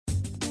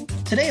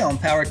Today on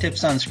Power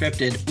Tips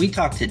Unscripted, we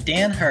talk to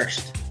Dan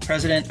Hurst,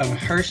 president of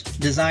Hurst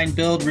Design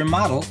Build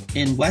Remodel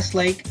in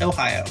Westlake,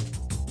 Ohio.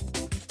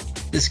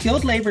 The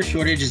skilled labor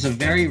shortage is a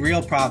very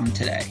real problem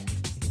today,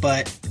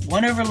 but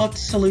one overlooked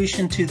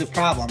solution to the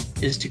problem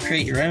is to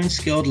create your own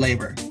skilled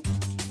labor.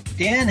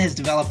 Dan has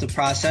developed a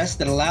process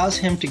that allows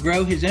him to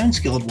grow his own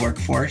skilled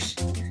workforce,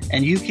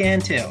 and you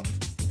can too.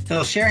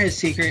 He'll share his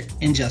secret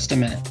in just a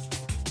minute.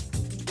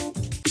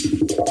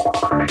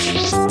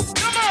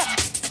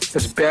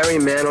 Does Barry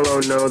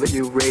Manilow know that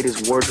you raid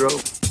his wardrobe?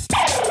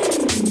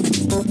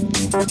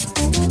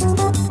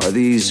 Are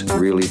these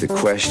really the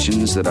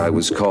questions that I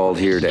was called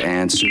here to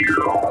answer?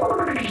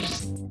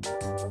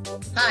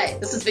 Hi,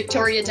 this is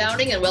Victoria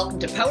Downing, and welcome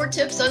to Power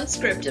Tips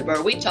Unscripted,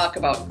 where we talk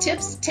about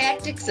tips,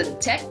 tactics,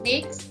 and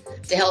techniques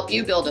to help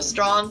you build a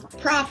strong,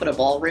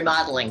 profitable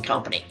remodeling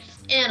company.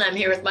 And I'm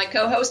here with my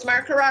co-host,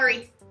 Mark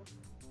Harari.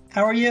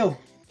 How are you?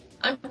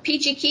 I'm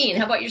peachy keen.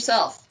 How about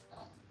yourself?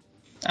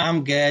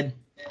 I'm good.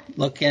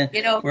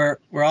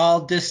 We're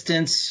all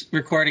distance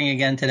recording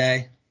again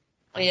today.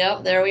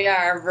 Yep, there we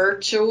are.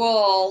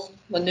 Virtual,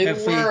 the new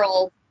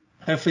world.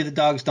 Hopefully the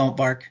dogs don't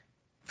bark.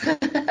 Who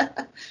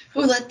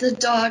let the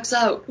dogs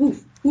out?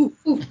 Oof, oof,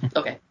 oof.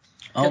 Okay.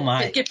 Oh,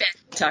 my. Get back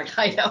to talk.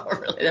 I know,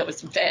 really, that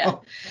was bad.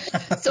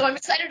 So I'm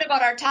excited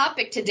about our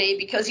topic today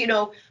because,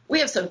 we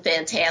have some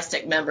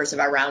fantastic members of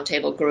our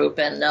roundtable group,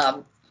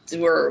 and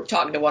we're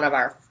talking to one of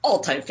our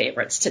all-time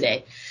favorites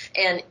today.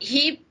 And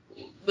he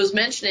was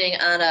mentioning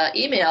on an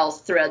email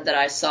thread that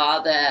I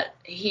saw that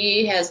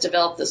he has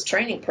developed this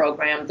training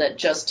program that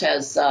just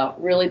has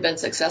really been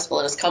successful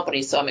in his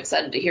company. So I'm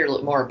excited to hear a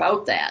little more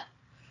about that.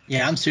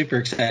 Yeah, I'm super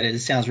excited.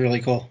 It sounds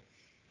really cool.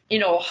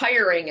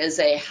 Hiring is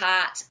a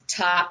hot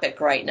topic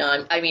right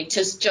now. I mean,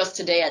 just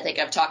today, I think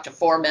I've talked to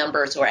 4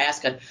 members who are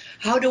asking,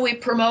 how do we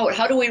promote?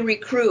 How do we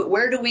recruit?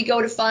 Where do we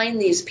go to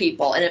find these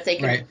people? And if they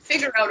can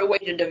figure out a way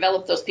to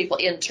develop those people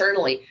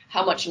internally,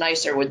 how much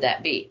nicer would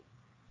that be?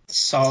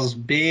 Solves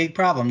big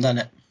problem, doesn't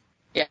it?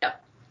 Yeah.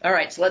 All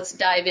right, so let's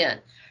dive in.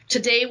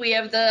 Today we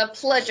have the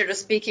pleasure of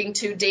speaking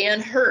to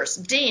Dan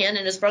Hurst. Dan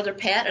and his brother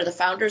Pat are the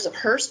founders of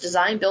Hurst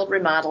Design Build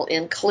Remodel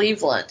in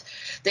Cleveland.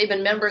 They've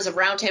been members of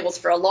roundtables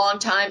for a long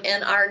time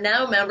and are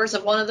now members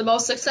of one of the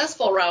most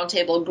successful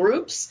roundtable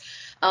groups,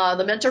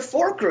 the Mentor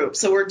 4 group.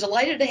 So we're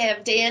delighted to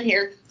have Dan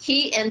here.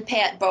 He and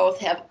Pat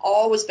both have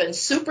always been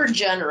super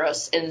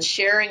generous in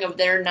sharing of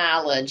their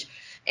knowledge,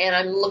 and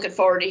I'm looking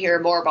forward to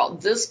hearing more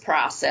about this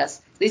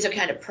process. These are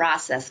kind of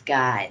process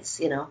guys,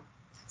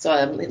 So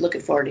I'm looking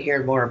forward to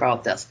hearing more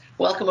about this.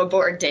 Welcome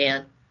aboard,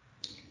 Dan.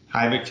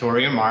 Hi,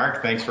 Victoria,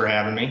 Mark. Thanks for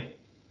having me.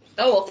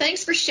 Oh, well,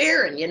 thanks for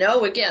sharing.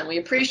 Again, we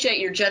appreciate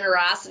your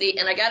generosity.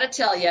 And I got to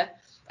tell you,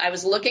 I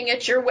was looking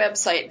at your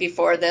website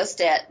before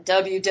this at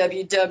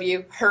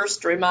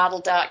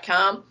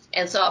www.hurstremodel.com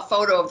and saw a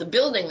photo of the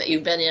building that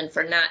you've been in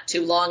for not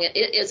too long. And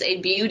it is a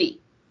beauty.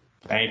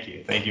 Thank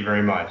you. Thank you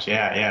very much.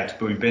 Yeah.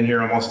 We've been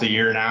here almost a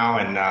year now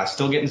and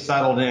still getting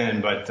settled in,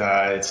 but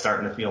it's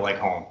starting to feel like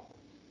home.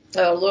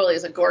 Oh, literally,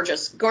 it's a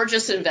gorgeous,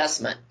 gorgeous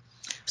investment.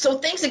 So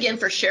thanks again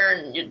for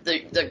sharing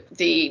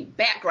the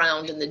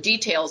background and the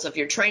details of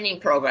your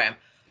training program.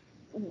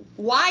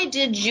 Why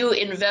did you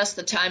invest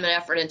the time and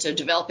effort into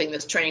developing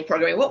this training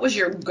program? What was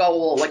your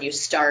goal when you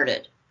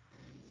started?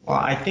 Well,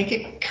 I think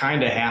it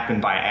kind of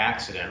happened by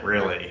accident,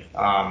 really.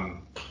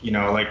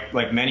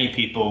 Like many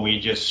people, we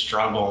just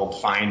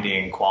struggled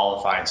finding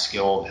qualified,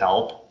 skilled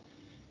help.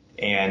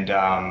 And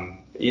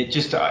it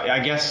just, I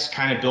guess,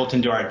 kind of built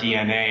into our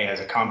DNA as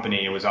a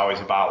company. It was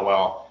always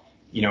about,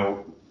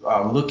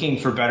 looking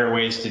for better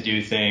ways to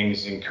do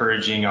things,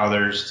 encouraging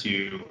others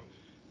to,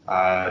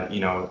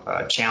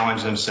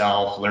 challenge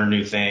themselves, learn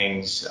new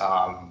things.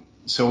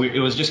 So it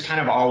was just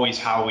kind of always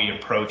how we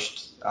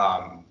approached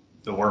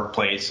the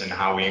workplace and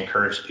how we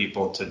encouraged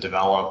people to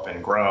develop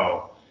and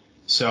grow.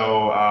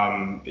 So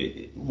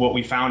what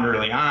we found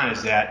early on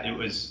is that it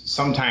was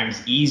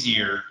sometimes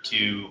easier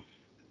to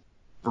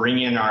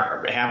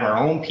have our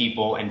own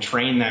people and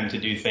train them to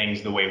do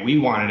things the way we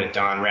wanted it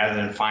done rather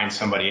than find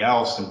somebody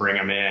else and bring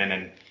them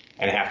in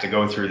and have to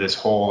go through this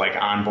whole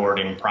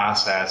onboarding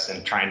process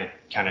and trying to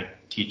kind of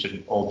teach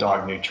an old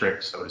dog new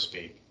tricks, so to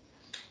speak.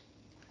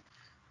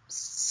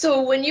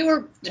 So when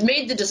you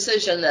made the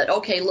decision that,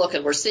 okay, look,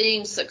 and we're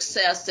seeing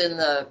success in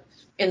the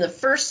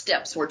first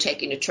steps we're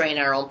taking to train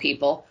our own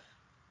people,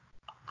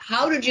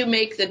 how did you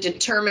make the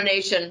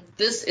determination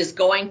this is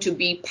going to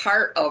be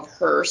part of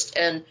Hurst?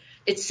 And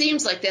it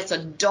seems like that's a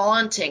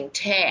daunting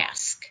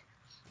task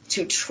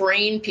to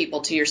train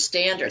people to your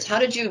standards. How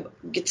did you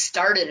get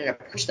started and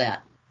approach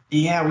that?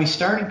 Yeah, we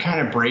started kind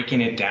of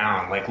breaking it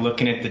down,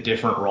 looking at the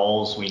different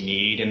roles we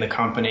need in the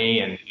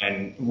company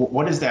and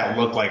what does that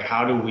look like?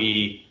 How do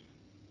we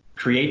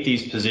create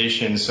these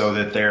positions so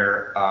that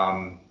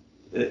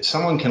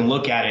someone can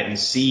look at it and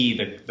see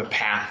the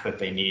path that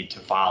they need to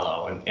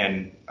follow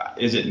and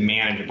is it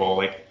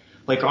manageable?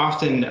 Like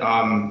often,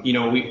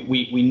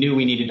 we knew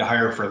we needed to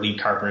hire for lead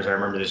carpenters. I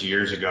remember this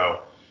years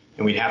ago,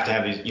 and we'd have to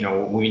have these,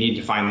 we need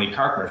to find lead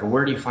carpenters. Well,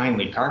 where do you find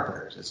lead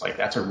carpenters? It's like,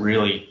 that's a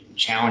really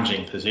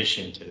challenging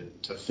position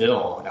to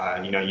fill.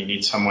 You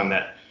need someone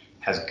that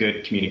has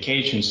good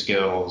communication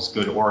skills,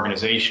 good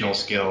organizational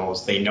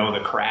skills. They know the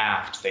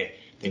craft.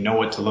 They know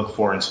what to look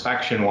for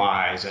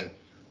inspection-wise, and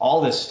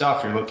all this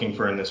stuff you're looking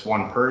for in this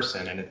one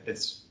person. And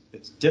it's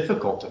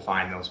difficult to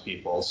find those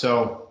people.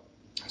 So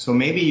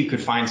maybe you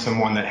could find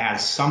someone that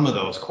has some of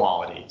those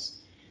qualities,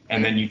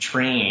 and then you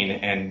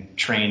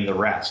train the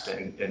rest,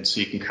 and so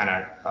you can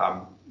kind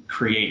of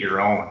create your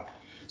own.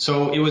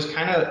 So it was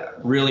kind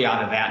of really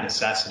out of that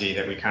necessity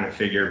that we kind of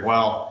figured,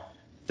 well,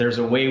 there's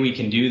a way we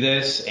can do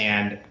this,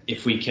 and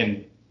if we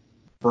can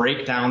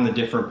break down the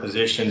different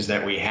positions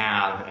that we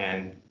have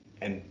and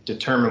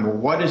determine,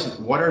 well,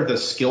 what are the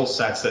skill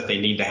sets that they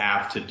need to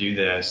have to do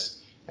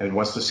this, and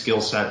what's the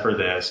skill set for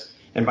this.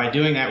 And by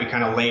doing that, we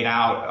kind of laid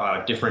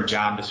out different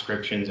job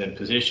descriptions and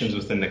positions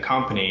within the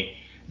company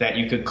that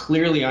you could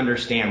clearly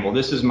understand, well,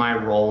 this is my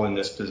role in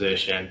this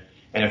position,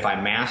 and if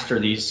I master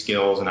these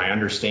skills and I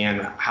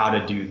understand how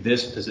to do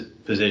this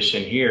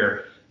position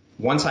here,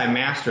 once I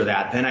master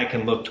that, then I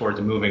can look towards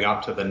moving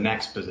up to the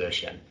next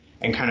position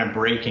and kind of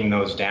breaking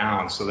those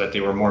down so that they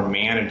were more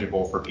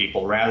manageable for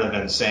people, rather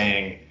than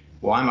saying,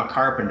 well, I'm a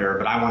carpenter,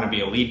 but I want to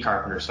be a lead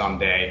carpenter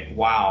someday.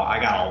 Wow,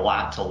 I got a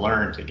lot to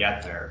learn to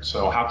get there.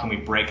 So how can we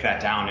break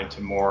that down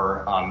into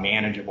more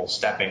manageable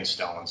stepping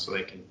stones so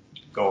they can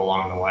go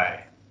along the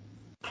way?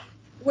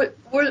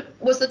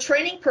 Was the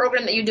training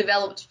program that you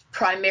developed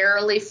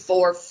primarily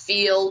for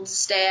field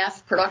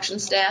staff, production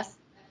staff?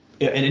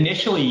 And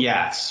initially,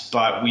 yes,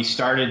 but we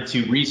started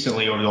to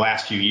recently, over the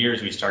last few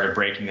years, we started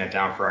breaking that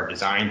down for our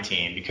design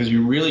team, because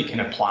you really can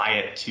apply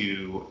it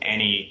to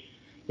any.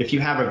 If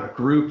you have a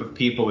group of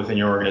people within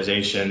your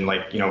organization,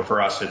 like,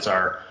 for us, it's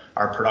our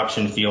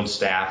production field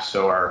staff,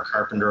 so our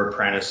carpenter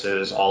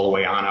apprentices all the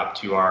way on up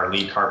to our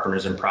lead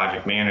carpenters and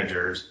project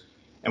managers.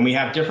 And we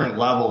have different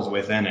levels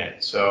within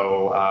it.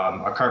 So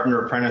a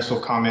carpenter apprentice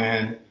will come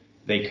in.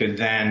 They could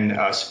then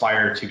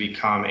aspire to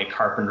become a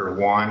Carpenter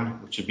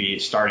 1, which would be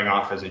starting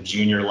off as a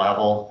junior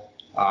level,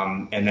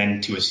 and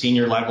then to a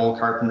senior level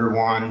Carpenter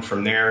 1,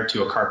 from there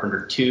to a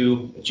Carpenter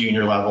 2, a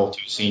junior level to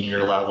a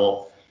senior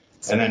level,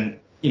 and then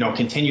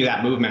continue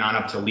that movement on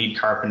up to lead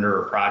carpenter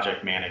or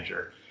project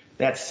manager.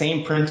 That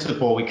same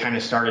principle we kind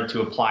of started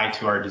to apply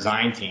to our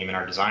design team and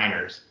our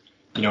designers.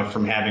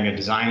 From having a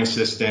design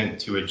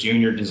assistant to a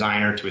junior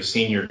designer to a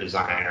senior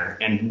designer,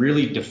 and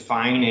really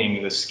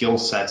defining the skill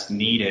sets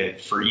needed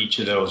for each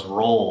of those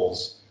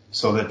roles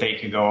so that they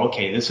could go,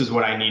 okay, this is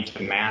what I need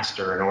to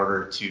master in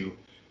order to,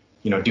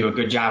 do a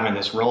good job in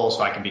this role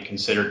so I can be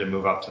considered to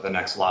move up to the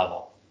next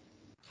level.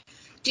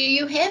 Do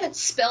you have it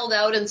spelled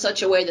out in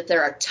such a way that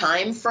there are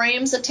time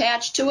frames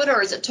attached to it,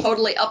 or is it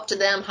totally up to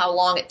them how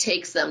long it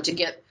takes them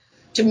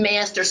to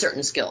master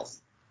certain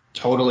skills?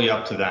 Totally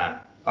up to them.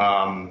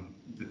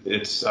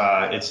 It's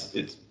I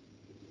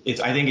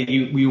think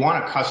we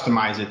want to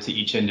customize it to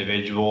each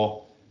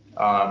individual,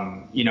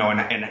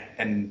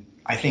 and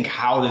I think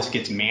how this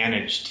gets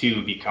managed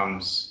too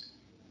becomes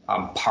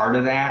part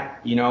of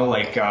that.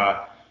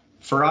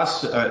 For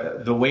us,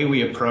 the way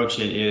we approach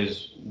it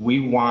is we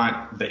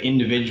want the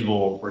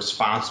individual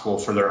responsible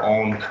for their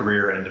own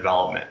career and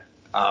development.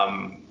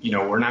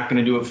 We're not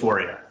going to do it for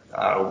you.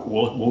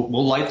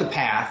 We'll light the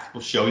path.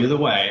 We'll show you the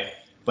way.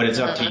 But it's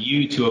up to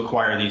you to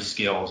acquire these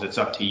skills. It's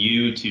up to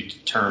you to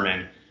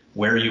determine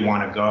where you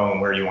want to go and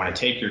where you want to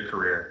take your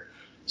career.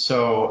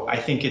 So I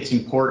think it's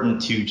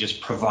important to just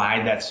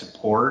provide that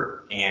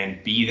support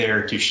and be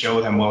there to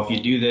show them, well, if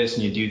you do this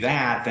and you do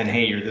that, then,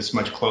 hey, you're this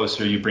much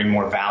closer. You bring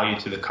more value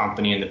to the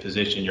company and the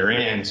position you're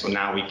in. So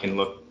now we can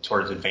look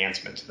towards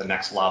advancement to the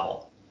next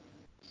level.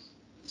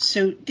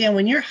 So, Dan,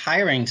 when you're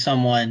hiring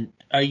someone,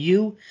 are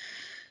you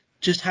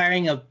just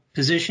hiring a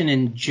position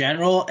in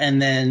general,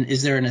 and then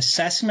is there an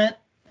assessment?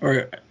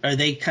 Or are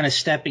they kind of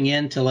stepping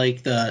into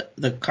like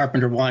the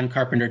Carpenter 1,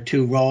 Carpenter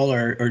 2 role,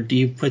 or do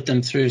you put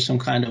them through some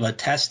kind of a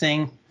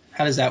testing?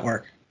 How does that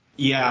work?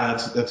 Yeah,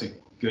 that's a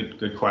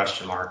good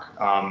question, Mark.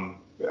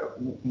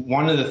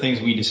 One of the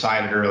things we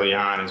decided early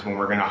on is when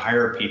we're going to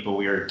hire people,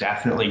 we are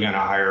definitely going to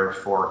hire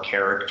for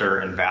character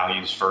and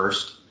values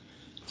first.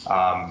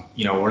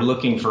 We're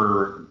looking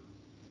for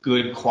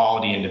good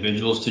quality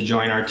individuals to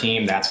join our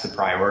team. That's the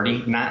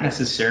priority. Not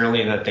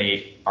necessarily that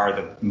they are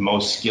the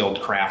most skilled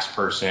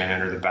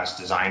craftsperson or the best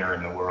designer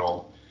in the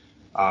world.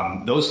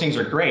 Those things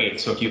are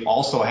great. So if you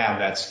also have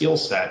that skill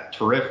set,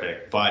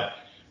 terrific. But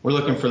we're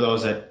looking for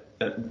those that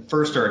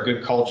first are a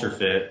good culture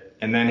fit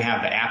and then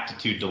have the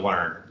aptitude to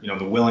learn,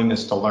 the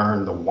willingness to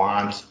learn, the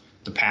want,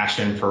 the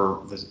passion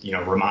for,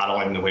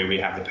 remodeling the way we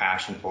have the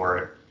passion for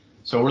it.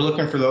 So we're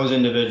looking for those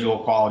individual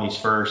qualities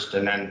first,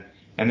 and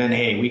then,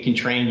 hey, we can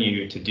train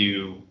you to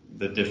do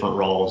the different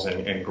roles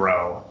and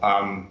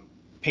grow.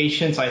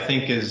 Patience, I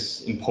think,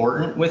 is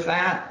important with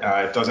that.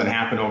 It doesn't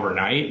happen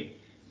overnight.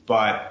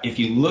 But if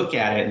you look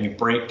at it and you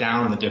break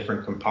down the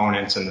different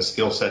components and the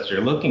skill sets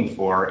you're looking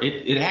for,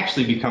 it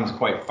actually becomes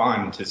quite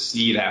fun to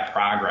see that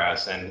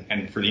progress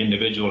and for the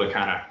individual to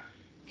kind of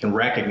can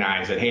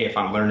recognize that, hey, if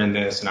I'm learning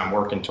this and I'm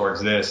working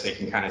towards this, they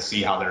can kind of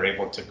see how they're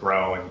able to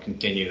grow and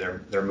continue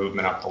their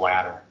movement up the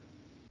ladder.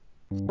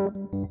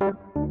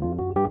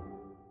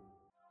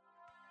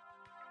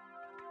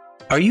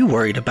 Are you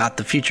worried about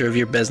the future of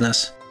your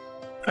business?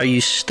 Are you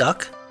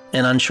stuck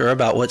and unsure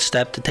about what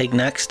step to take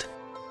next?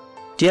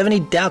 Do you have any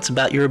doubts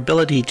about your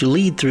ability to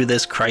lead through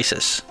this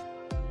crisis?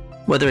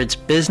 Whether it's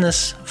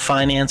business,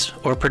 finance,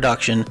 or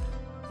production,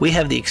 we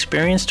have the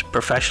experienced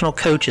professional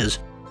coaches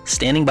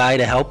standing by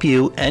to help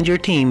you and your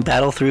team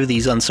battle through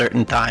these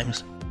uncertain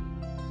times.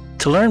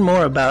 To learn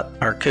more about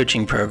our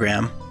coaching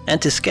program and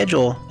to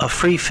schedule a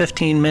free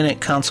 15-minute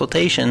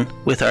consultation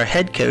with our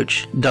head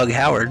coach, Doug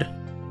Howard,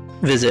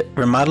 visit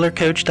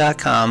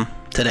remodelercoach.com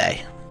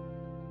today.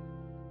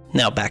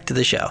 Now back to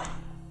the show.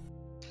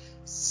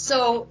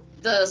 So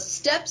the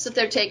steps that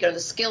they're taking, the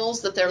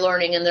skills that they're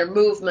learning, and their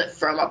movement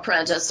from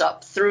apprentice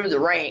up through the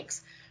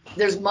ranks,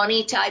 there's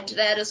money tied to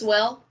that as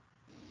well?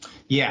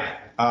 Yeah.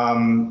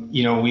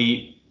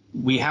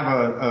 We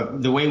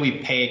have the way we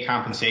pay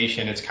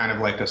compensation, it's kind of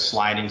like a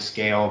sliding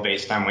scale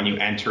based on when you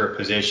enter a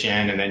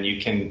position, and then you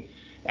can,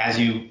 as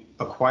you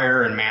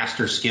acquire and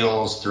master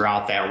skills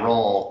throughout that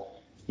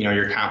role,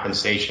 your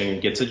compensation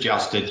gets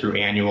adjusted through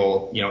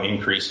annual,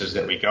 increases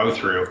that we go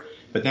through.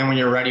 But then when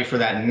you're ready for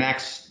that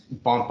next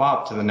bump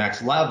up to the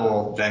next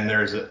level, then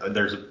there's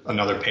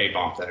another pay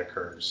bump that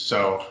occurs.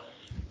 So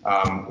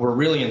we're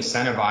really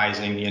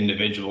incentivizing the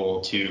individual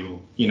to,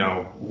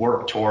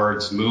 work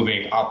towards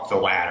moving up the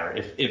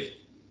ladder.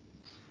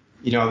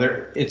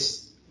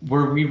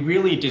 We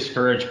really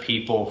discourage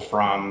people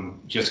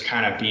from just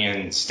kind of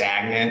being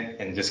stagnant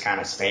and just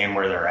kind of staying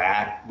where they're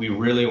at. We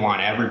really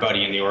want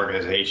everybody in the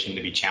organization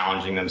to be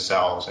challenging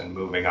themselves and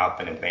moving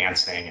up and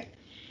advancing. And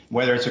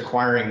whether it's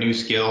acquiring new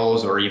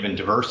skills or even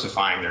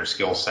diversifying their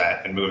skill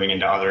set and moving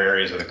into other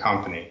areas of the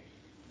company,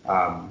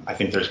 I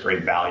think there's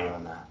great value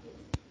in that.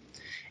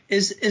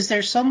 Is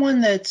there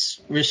someone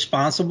that's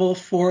responsible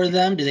for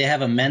them? Do they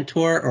have a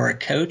mentor or a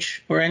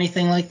coach or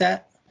anything like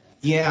that?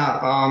 Yeah.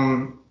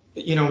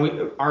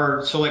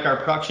 Our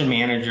production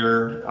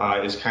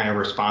manager is kind of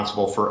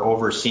responsible for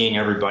overseeing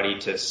everybody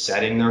to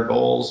setting their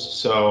goals.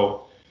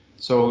 So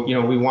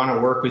we want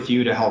to work with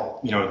you to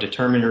help,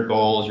 determine your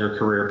goals, your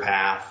career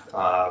path,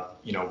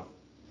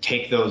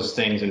 take those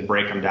things and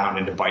break them down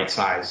into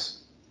bite-sized,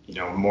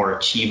 more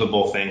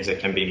achievable things that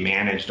can be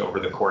managed over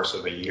the course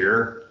of a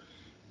year.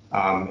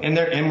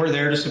 And we're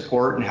there to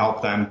support and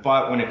help them.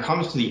 But when it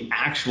comes to the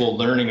actual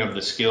learning of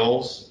the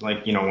skills,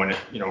 like,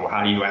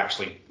 how do you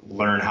actually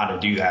learn how to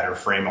do that or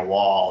frame a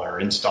wall or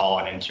install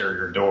an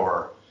interior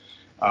door?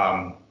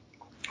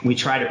 We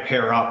try to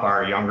pair up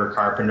our younger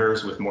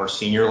carpenters with more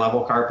senior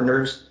level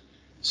carpenters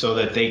so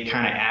that they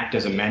kind of act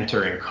as a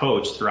mentor and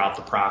coach throughout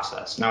the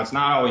process. Now, it's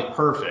not always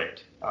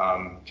perfect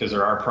because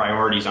there are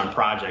priorities on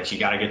projects. You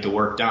got to get the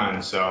work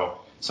done. So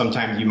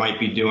sometimes you might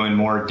be doing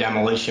more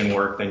demolition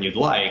work than you'd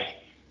like.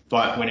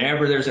 But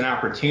whenever there's an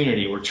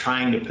opportunity, we're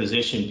trying to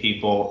position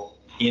people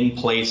in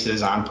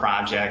places on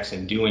projects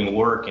and doing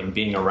work and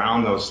being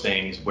around those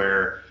things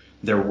where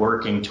they're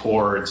working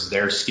towards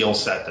their skill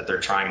set that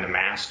they're trying to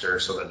master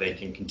so that they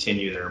can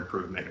continue their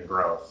improvement and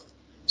growth.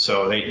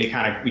 So we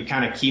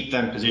kind of keep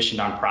them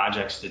positioned on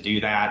projects to do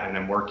that, and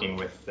then working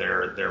with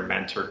their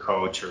mentor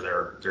coach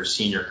or their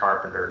senior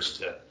carpenters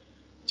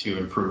to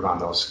improve on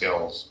those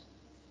skills.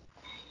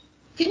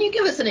 Can you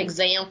give us an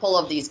example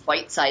of these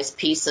bite-sized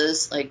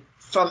pieces, like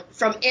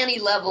from any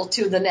level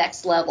to the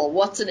next level?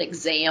 What's an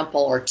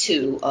example or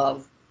two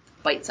of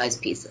bite-sized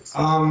pieces?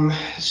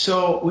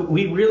 So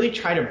we really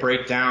try to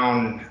break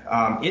down,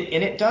 and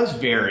it does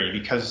vary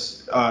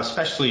because,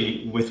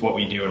 especially with what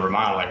we do in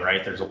remodeling,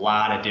 right, there's a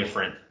lot of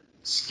different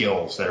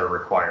skills that are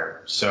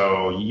required.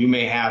 So you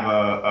may have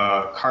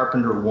a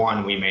carpenter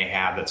one we may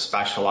have that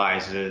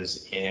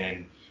specializes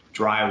in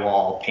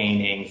drywall,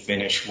 painting,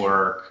 finish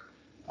work,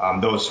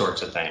 those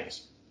sorts of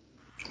things.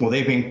 Well,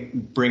 they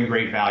bring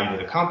great value to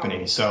the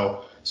company.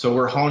 So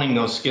we're honing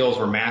those skills,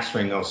 we're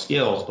mastering those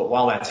skills. But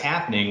while that's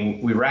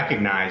happening, we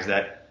recognize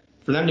that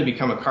for them to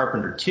become a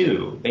carpenter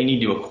too, they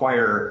need to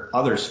acquire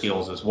other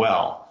skills as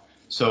well.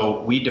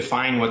 So we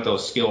define what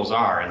those skills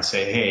are and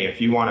say, hey, if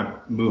you want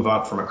to move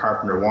up from a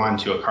carpenter 1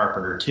 to a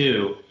carpenter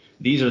 2,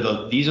 these are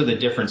the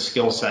different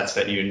skill sets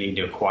that you need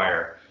to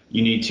acquire.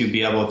 You need to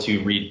be able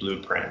to read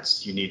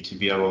blueprints. You need to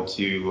be able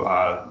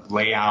to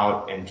lay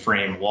out and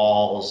frame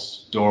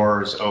walls,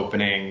 doors,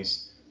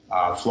 openings,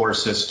 floor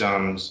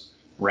systems,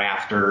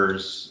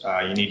 rafters.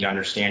 You need to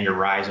understand your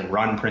rise and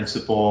run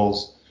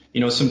principles.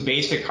 Some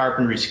basic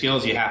carpentry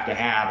skills you have to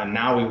have. And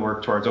now we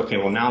work towards, okay,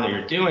 well, now that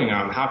you're doing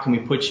them, how can we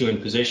put you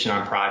in position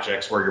on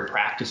projects where you're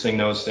practicing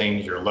those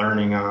things, you're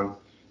learning them,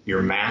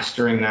 you're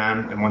mastering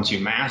them. And once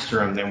you master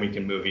them, then we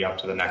can move you up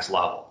to the next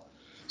level.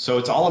 So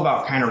it's all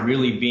about kind of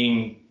really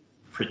being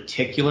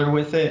particular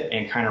with it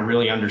and kind of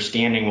really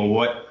understanding,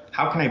 well,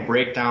 how can I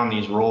break down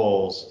these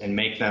roles and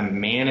make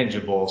them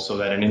manageable so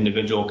that an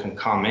individual can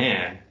come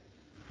in,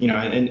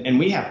 and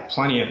we have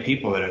plenty of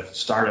people that have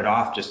started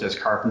off just as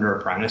carpenter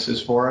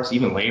apprentices for us,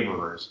 even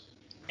laborers,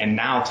 and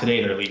now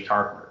today they're lead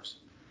carpenters.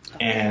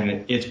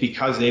 And it's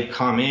because they've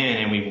come in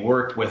and we've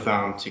worked with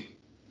them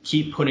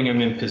keep putting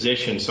them in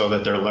position so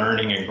that they're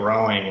learning and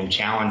growing and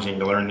challenging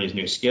to learn these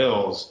new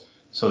skills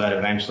so that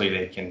eventually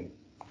they can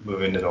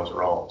move into those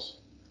roles.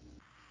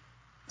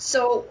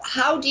 So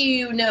how do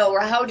you know, or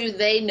how do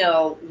they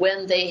know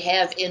when they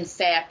have in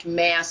fact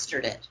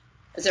mastered it?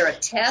 Is there a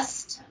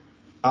test?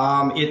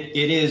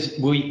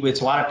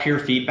 It's a lot of peer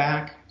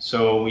feedback.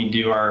 So we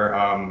do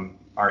our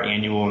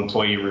annual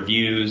employee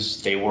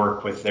reviews. They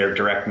work with their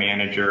direct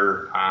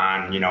manager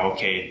on,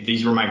 okay,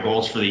 these were my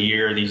goals for the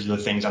year. These are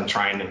the things I'm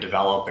trying to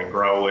develop and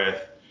grow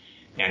with.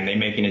 And they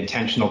make an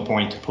intentional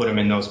point to put them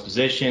in those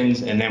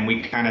positions. And then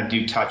we kind of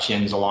do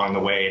touch-ins along the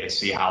way to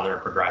see how they're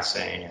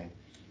progressing.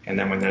 And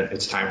then when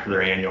it's time for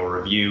their annual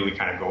review, we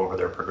kind of go over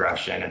their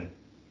progression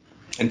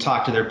and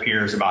talk to their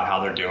peers about how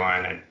they're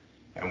doing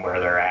and where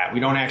they're at. We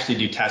don't actually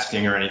do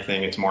testing or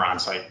anything. It's more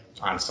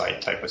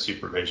on-site type of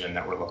supervision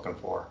that we're looking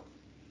for.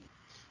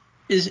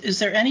 Is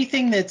there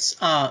anything that's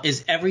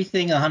is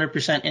everything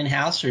 100%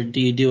 in-house, or do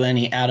you do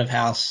any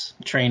out-of-house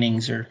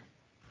trainings or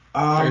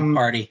third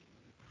party?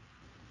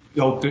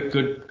 Oh,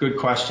 good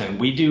question.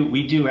 We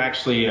do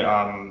actually.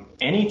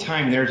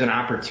 Anytime there's an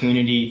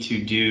opportunity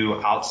to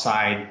do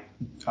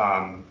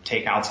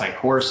take outside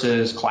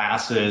courses,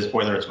 classes,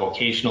 whether it's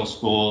vocational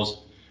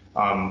schools,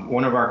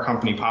 one of our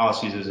company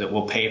policies is that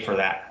we'll pay for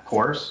that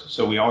course.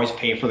 So we always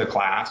pay for the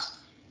class.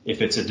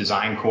 If it's a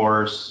design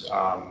course,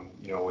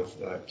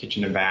 with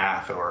Kitchen and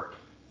Bath or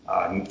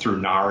through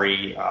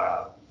NARI,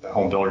 the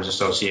Home Builders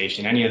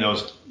Association, any of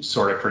those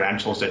sort of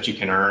credentials that you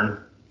can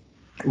earn,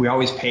 we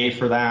always pay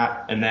for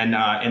that. And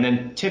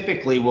then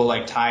typically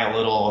we'll tie a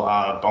little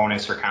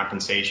bonus or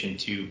compensation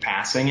to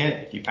passing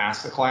it if you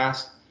pass the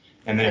class,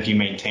 and then if you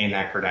maintain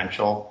that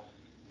credential.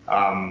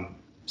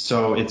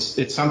 So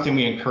it's something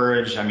we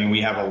encourage. I mean,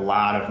 we have a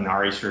lot of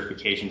NARI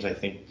certifications. I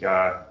think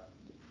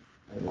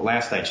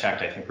last I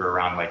checked, I think we're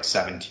around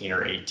 17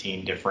 or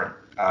 18 different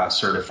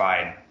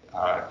certified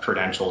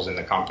credentials in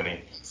the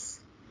company.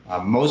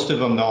 Most of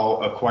them though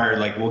acquired,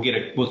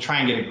 we'll try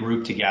and get a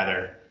group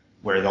together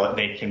where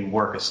they can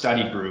work a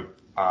study group,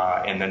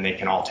 and then they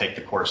can all take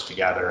the course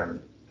together,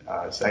 and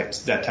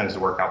that tends to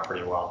work out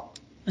pretty well.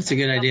 That's a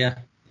good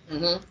idea.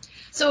 Mm-hmm.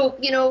 So,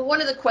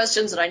 one of the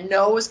questions that I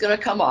know is going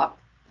to come up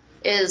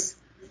is,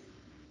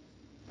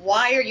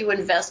 why are you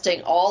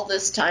investing all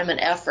this time and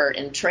effort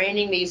in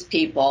training these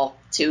people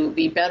to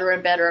be better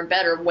and better and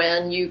better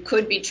when you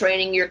could be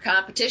training your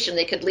competition?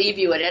 They could leave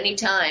you at any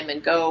time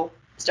and go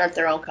start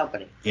their own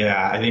company.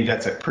 Yeah, I think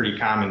that's a pretty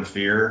common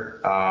fear.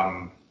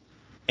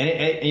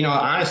 And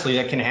honestly,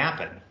 that can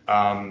happen.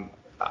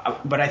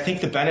 But I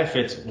think the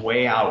benefits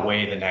way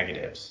outweigh the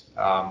negatives.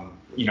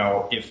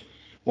 If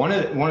one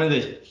of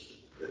the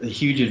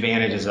huge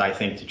advantages, I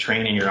think, to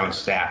training your own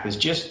staff is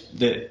just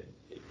that,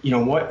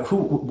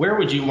 where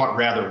would you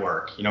rather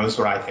work? This is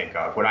what I think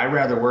of. Would I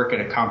rather work at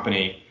a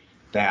company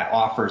that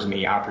offers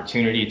me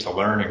opportunity to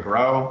learn and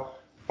grow,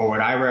 or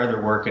would I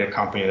rather work at a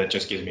company that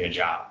just gives me a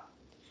job?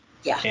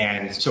 Yeah.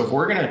 And so if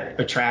we're going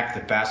to attract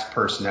the best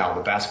personnel,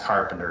 the best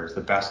carpenters,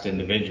 the best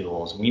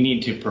individuals, we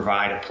need to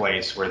provide a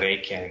place where they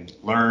can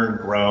learn,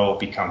 grow,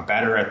 become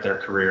better at their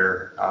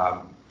career,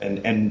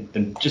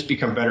 and just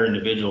become better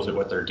individuals at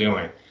what they're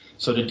doing.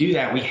 So to do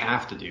that, we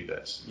have to do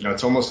this.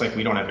 It's almost like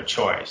we don't have a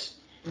choice.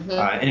 Mm-hmm.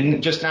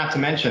 And just not to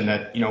mention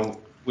that,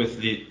 with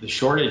the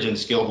shortage in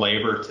skilled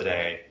labor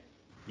today,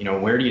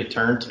 where do you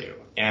turn to?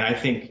 And I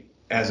think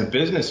as a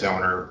business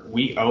owner,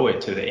 we owe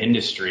it to the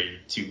industry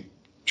to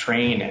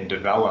train and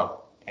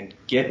develop and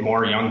get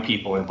more young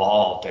people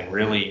involved and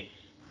really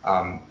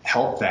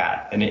help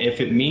that. And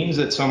if it means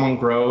that someone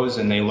grows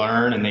and they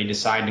learn and they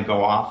decide to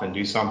go off and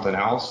do something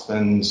else,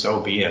 then so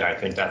be it. I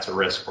think that's a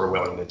risk we're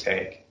willing to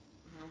take.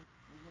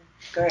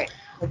 Great.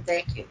 Well,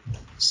 thank you.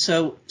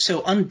 So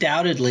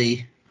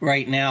undoubtedly,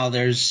 right now,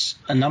 there's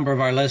a number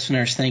of our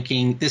listeners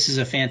thinking, this is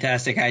a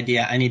fantastic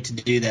idea. I need to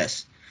do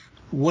this.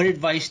 What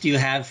advice do you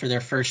have for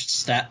their first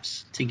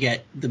steps to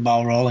get the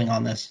ball rolling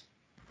on this?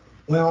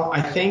 Well,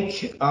 I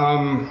think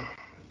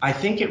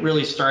it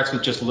really starts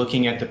with just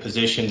looking at the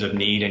positions of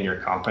need in your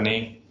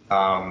company.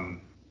 I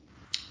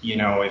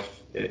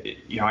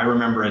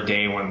remember a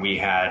day when we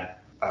had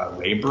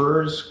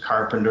laborers,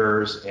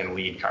 carpenters, and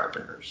lead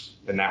carpenters,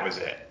 and that was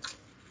it.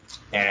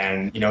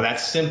 And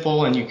that's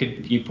simple, and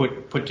you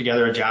put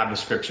together a job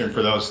description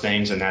for those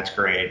things, and that's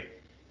great.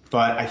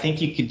 But I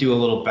think you could do a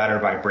little better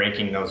by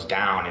breaking those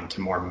down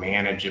into more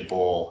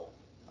manageable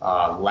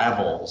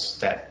levels,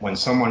 that when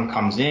someone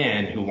comes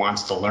in who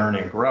wants to learn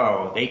and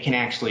grow, they can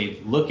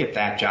actually look at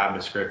that job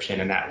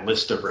description and that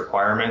list of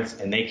requirements,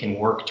 and they can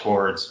work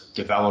towards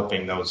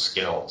developing those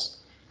skills.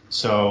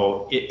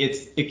 So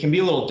it can be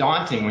a little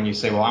daunting when you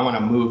say, well, I want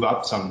to move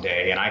up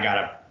someday and I got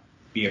to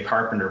be a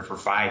carpenter for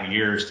 5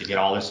 years to get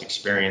all this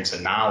experience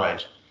and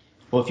knowledge.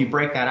 Well, if you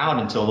break that out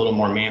into a little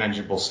more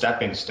manageable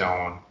stepping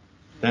stone,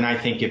 then I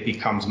think it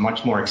becomes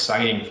much more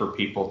exciting for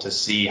people to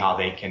see how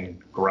they can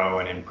grow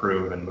and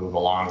improve and move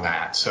along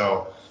that.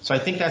 So I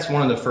think that's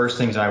one of the first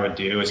things I would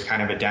do, is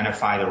kind of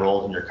identify the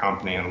roles in your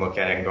company and look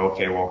at it and go,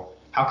 okay, well,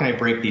 how can I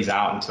break these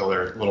out until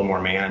they're a little more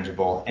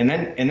manageable? And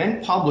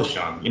then publish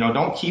them.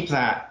 Don't keep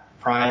that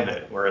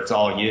private where it's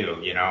all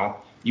you know.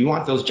 You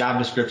want those job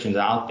descriptions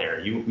out there.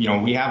 You know,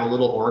 we have a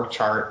little org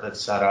chart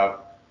that's set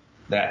up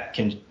that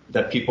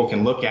people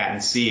can look at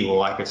and see,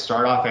 well, I could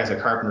start off as a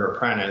carpenter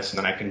apprentice and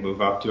then I can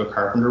move up to a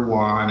carpenter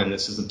 1 and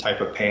this is the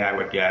type of pay I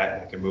would get.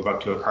 And I can move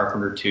up to a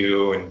carpenter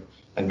 2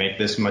 and make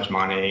this much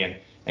money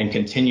and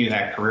continue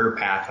that career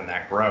path and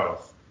that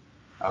growth.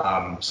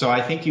 So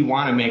I think you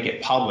want to make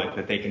it public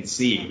that they can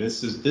see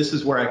this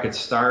is where I could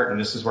start and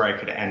this is where I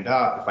could end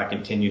up if I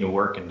continue to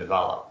work and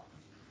develop.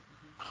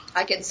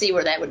 I can see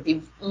where that would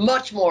be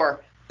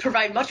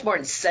provide much more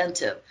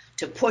incentive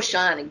to push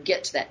on and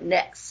get to that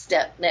next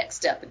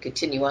step and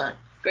continue on.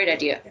 Great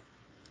idea.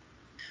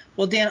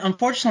 Well, Dan,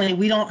 unfortunately,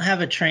 we don't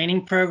have a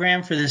training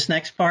program for this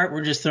next part.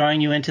 We're just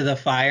throwing you into the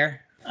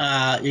fire.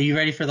 Are you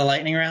ready for the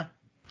lightning round?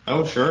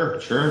 Oh,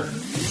 sure.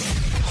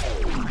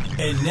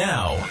 And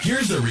now,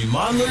 here's the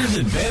Remodeler's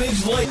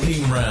Advantage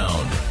lightning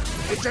round.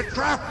 It's a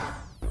trap!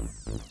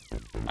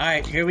 All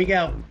right, here we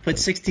go. Put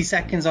 60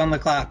 seconds on the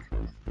clock.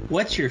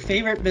 What's your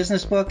favorite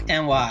business book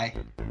and why?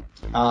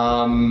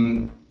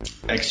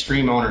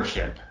 Extreme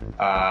Ownership.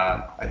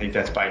 I think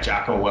that's by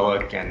Jocko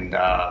Willink, and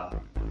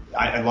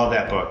I love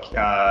that book.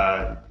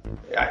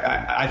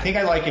 I think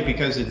I like it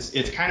because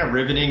it's kind of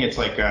riveting. It's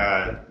like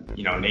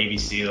Navy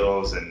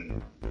SEALs,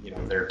 and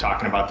they're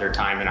talking about their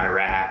time in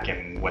Iraq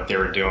and what they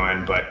were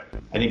doing. But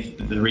I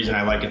think the reason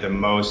I like it the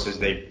most is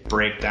they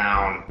break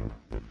down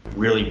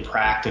really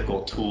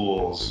practical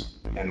tools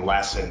and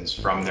lessons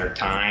from their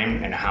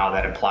time and how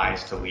that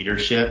applies to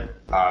leadership.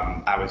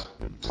 I was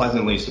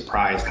pleasantly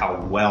surprised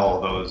how well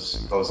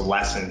those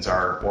lessons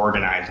are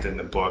organized in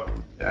the book,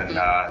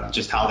 and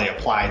just how they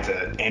apply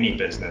to any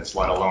business,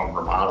 let alone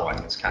remodeling.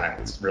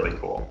 It's really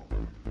cool.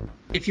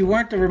 If you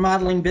weren't a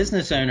remodeling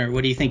business owner,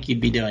 what do you think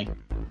you'd be doing?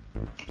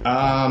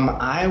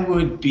 I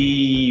would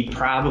be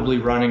probably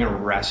running a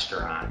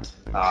restaurant.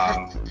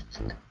 I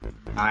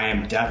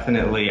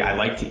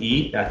like to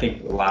eat. I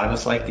think a lot of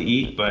us like to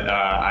eat, but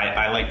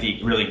I like to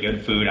eat really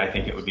good food. I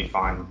think it would be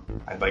fun.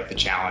 I'd like the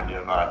challenge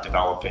of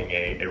developing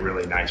a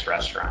really nice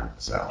restaurant.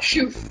 So.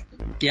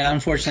 Yeah,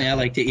 unfortunately, I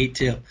like to eat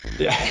too.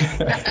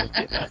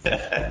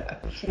 Yeah.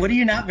 What are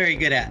you not very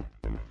good at?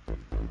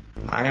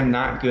 I am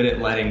not good at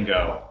letting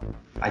go.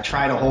 I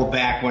try to hold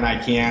back when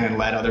I can and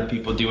let other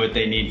people do what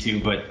they need to,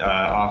 but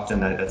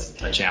often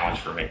that's a challenge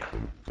for me.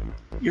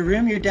 Your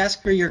room, your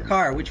desk, or your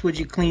car, which would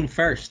you clean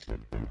first?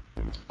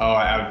 Oh,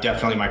 I would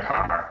definitely my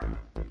car.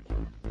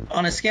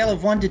 On a scale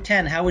of 1 to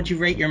 10, how would you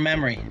rate your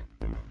memory?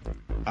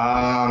 A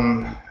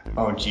 1.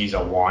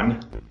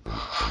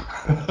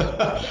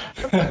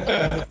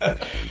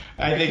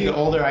 I think the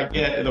older I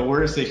get, the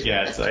worse it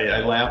gets.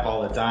 I laugh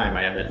all the time.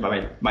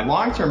 My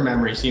long-term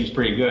memory seems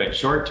pretty good.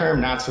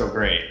 Short-term, not so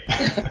great.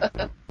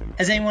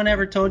 Has anyone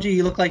ever told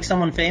you look like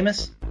someone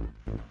famous?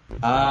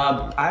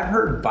 I've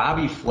heard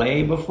Bobby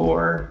Flay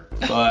before,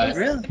 but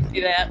really?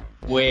 See that?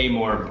 Way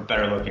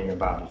better looking than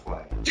Bobby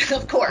Flay.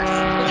 Of course.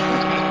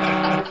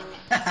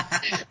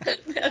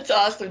 That's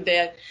awesome,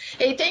 Dan.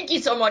 Hey, thank you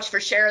so much for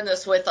sharing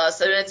this with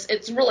us. And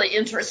it's really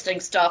interesting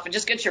stuff. And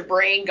just get your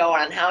brain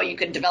going on how you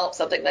can develop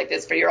something like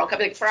this for your own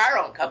company, for our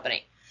own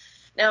company.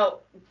 Now,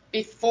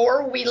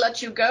 before we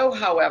let you go,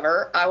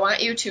 however, I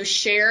want you to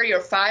share your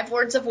 5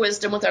 words of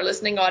wisdom with our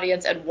listening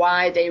audience and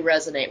why they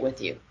resonate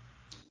with you.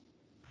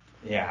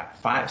 Yeah,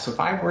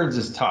 5 words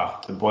is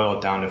tough to boil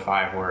it down to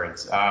 5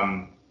 words.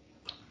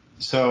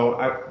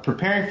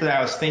 Preparing for that,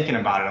 I was thinking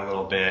about it a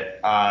little bit,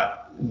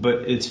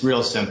 but it's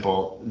real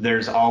simple.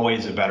 There's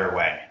always a better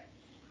way.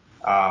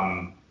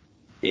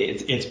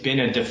 It's been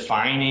a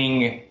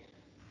defining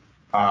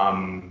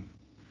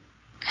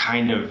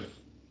kind of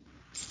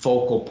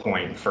focal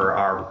point for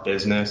our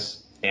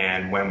business.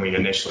 And when we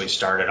initially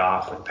started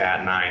off with Pat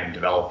and I and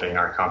developing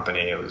our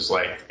company, it was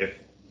like,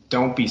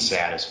 don't be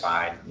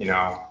satisfied,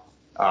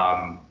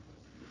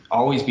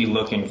 always be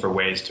looking for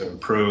ways to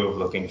improve,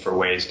 looking for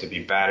ways to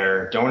be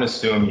better. Don't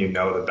assume you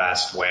know the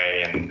best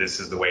way and this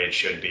is the way it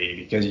should be,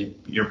 because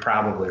you're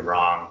probably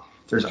wrong.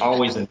 There's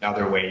always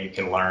another way you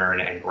can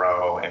learn and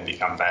grow and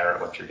become better at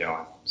what you're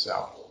doing.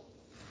 So.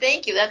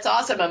 Thank you. That's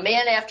awesome. A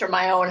man after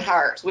my own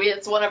heart.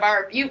 It's one of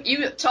our,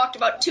 you talked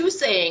about 2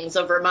 sayings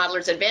of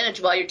Remodeler's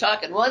Advantage while you're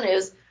talking. One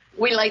is,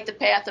 we light the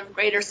path of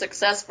greater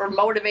success for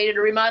motivated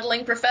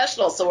remodeling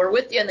professionals. So we're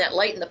with you in that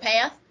lighting the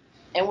path.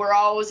 And we're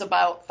always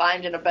about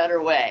finding a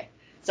better way.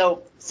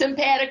 So,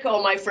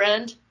 simpatico, my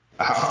friend.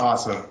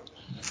 Awesome.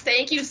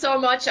 Thank you so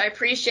much. I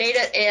appreciate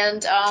it.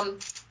 And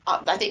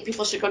I think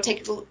people should go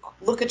take a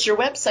look at your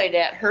website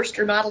at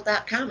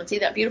HurstRemodel.com and see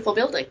that beautiful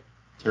building.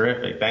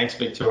 Terrific. Thanks,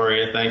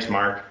 Victoria. Thanks,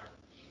 Mark.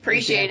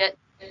 Appreciate it.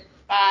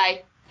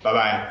 Bye.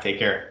 Bye-bye. Take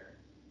care.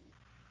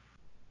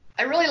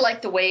 I really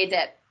like the way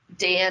that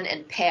Dan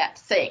and Pat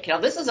think. Now,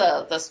 this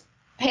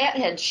Pat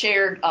had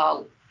shared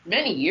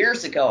many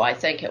years ago, I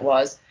think it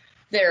was,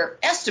 their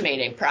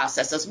estimating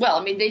process as well.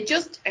 I mean,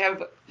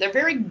 they're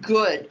very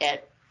good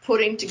at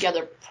putting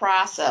together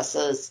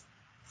processes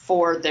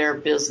for their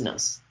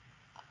business.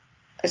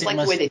 It's like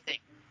the way they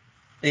think.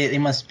 They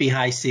must be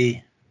high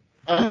C.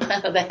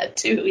 That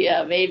too,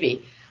 yeah,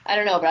 maybe. I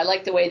don't know, but I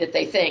like the way that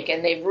they think,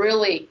 and they've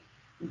really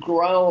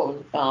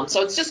grown.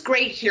 So it's just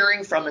great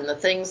hearing from them,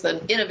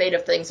 the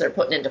innovative things they're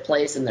putting into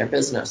place in their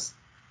business.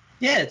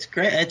 Yeah, it's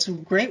great. It's a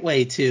great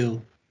way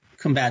to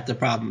combat the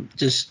problem.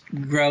 Just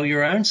grow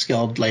your own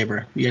skilled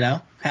labor,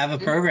 have a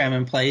program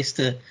in place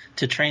to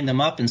train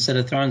them up instead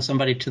of throwing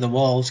somebody to the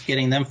wolves,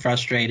 getting them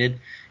frustrated,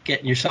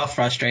 getting yourself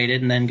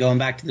frustrated, and then going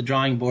back to the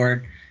drawing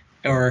board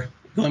or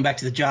going back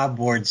to the job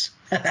boards.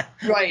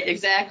 Right,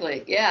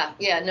 exactly. Yeah,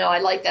 no, I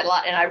like that a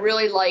lot. And I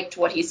really liked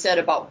what he said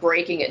about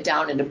breaking it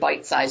down into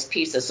bite-sized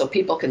pieces so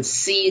people can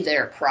see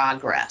their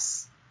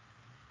progress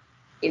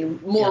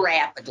more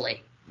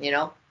rapidly,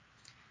 It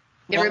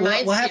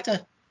reminds me.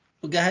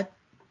 Go ahead.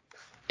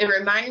 It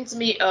reminds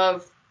me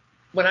of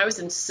when I was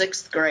in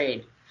 6th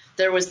grade.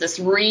 There was this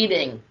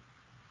reading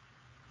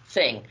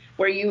thing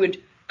where you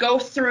would go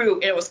through,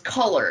 and it was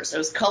colors. It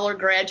was color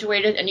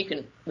graduated, and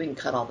we can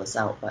cut all this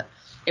out, but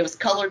it was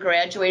color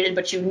graduated,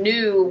 but you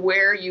knew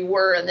where you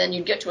were, and then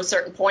you'd get to a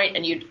certain point,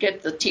 and you'd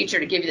get the teacher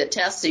to give you the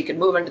test so you could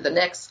move on to the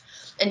next,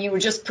 and you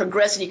would just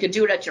progress, and you could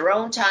do it at your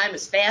own time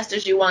as fast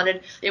as you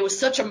wanted. It was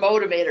such a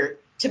motivator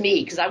to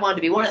me because I wanted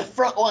to be one of the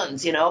front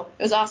ones, It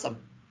was awesome.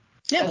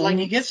 Yeah, when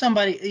you give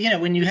somebody,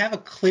 when you have a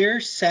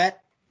clear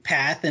set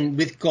path and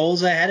with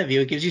goals ahead of you,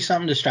 it gives you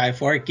something to strive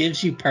for. It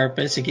gives you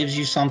purpose. It gives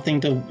you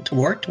something to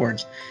work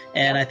towards.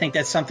 And I think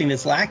that's something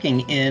that's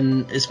lacking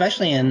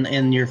especially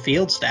in your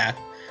field staff,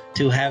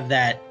 to have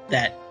that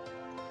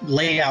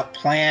layout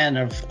plan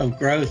of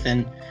growth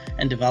and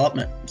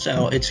development.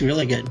 So it's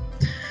really good.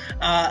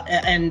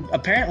 And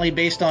apparently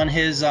based on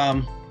his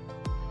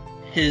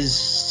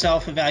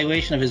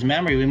self-evaluation of his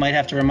memory, we might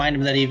have to remind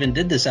him that he even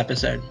did this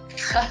episode.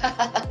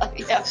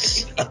 Yeah,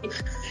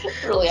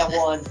 really have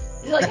one.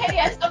 He's like, hey,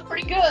 I sound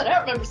pretty good. I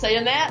don't remember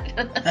saying that.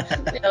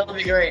 That'll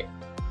be great.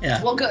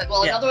 Yeah. Well, good.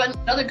 Well,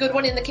 another good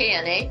one in the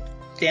can, eh?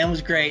 Dan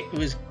was great. It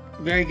was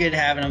very good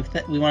having him.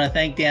 We want to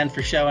thank Dan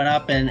for showing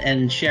up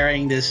and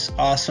sharing this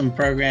awesome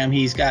program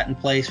he's got in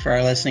place for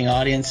our listening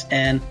audience.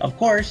 And, of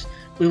course,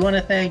 we want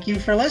to thank you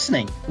for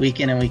listening week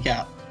in and week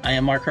out. I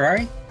am Mark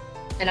Harari.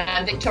 And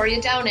I'm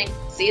Victoria Downing.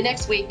 See you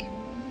next week.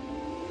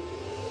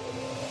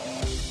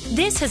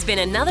 This has been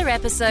another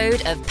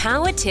episode of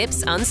Power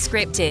Tips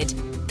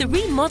Unscripted, the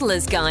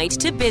Remodeler's Guide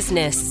to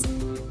Business.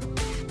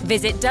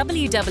 Visit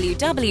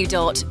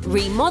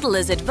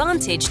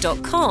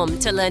www.remodelersadvantage.com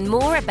to learn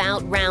more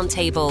about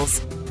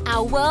Roundtables,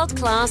 our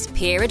world-class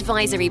peer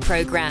advisory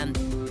program.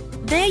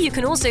 There you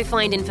can also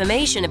find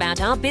information about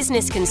our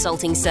business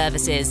consulting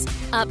services,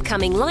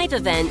 upcoming live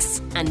events,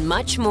 and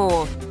much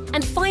more.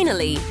 And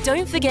finally,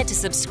 don't forget to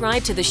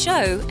subscribe to the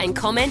show and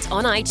comment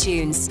on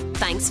iTunes.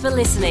 Thanks for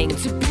listening.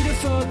 It's a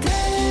beautiful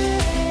day.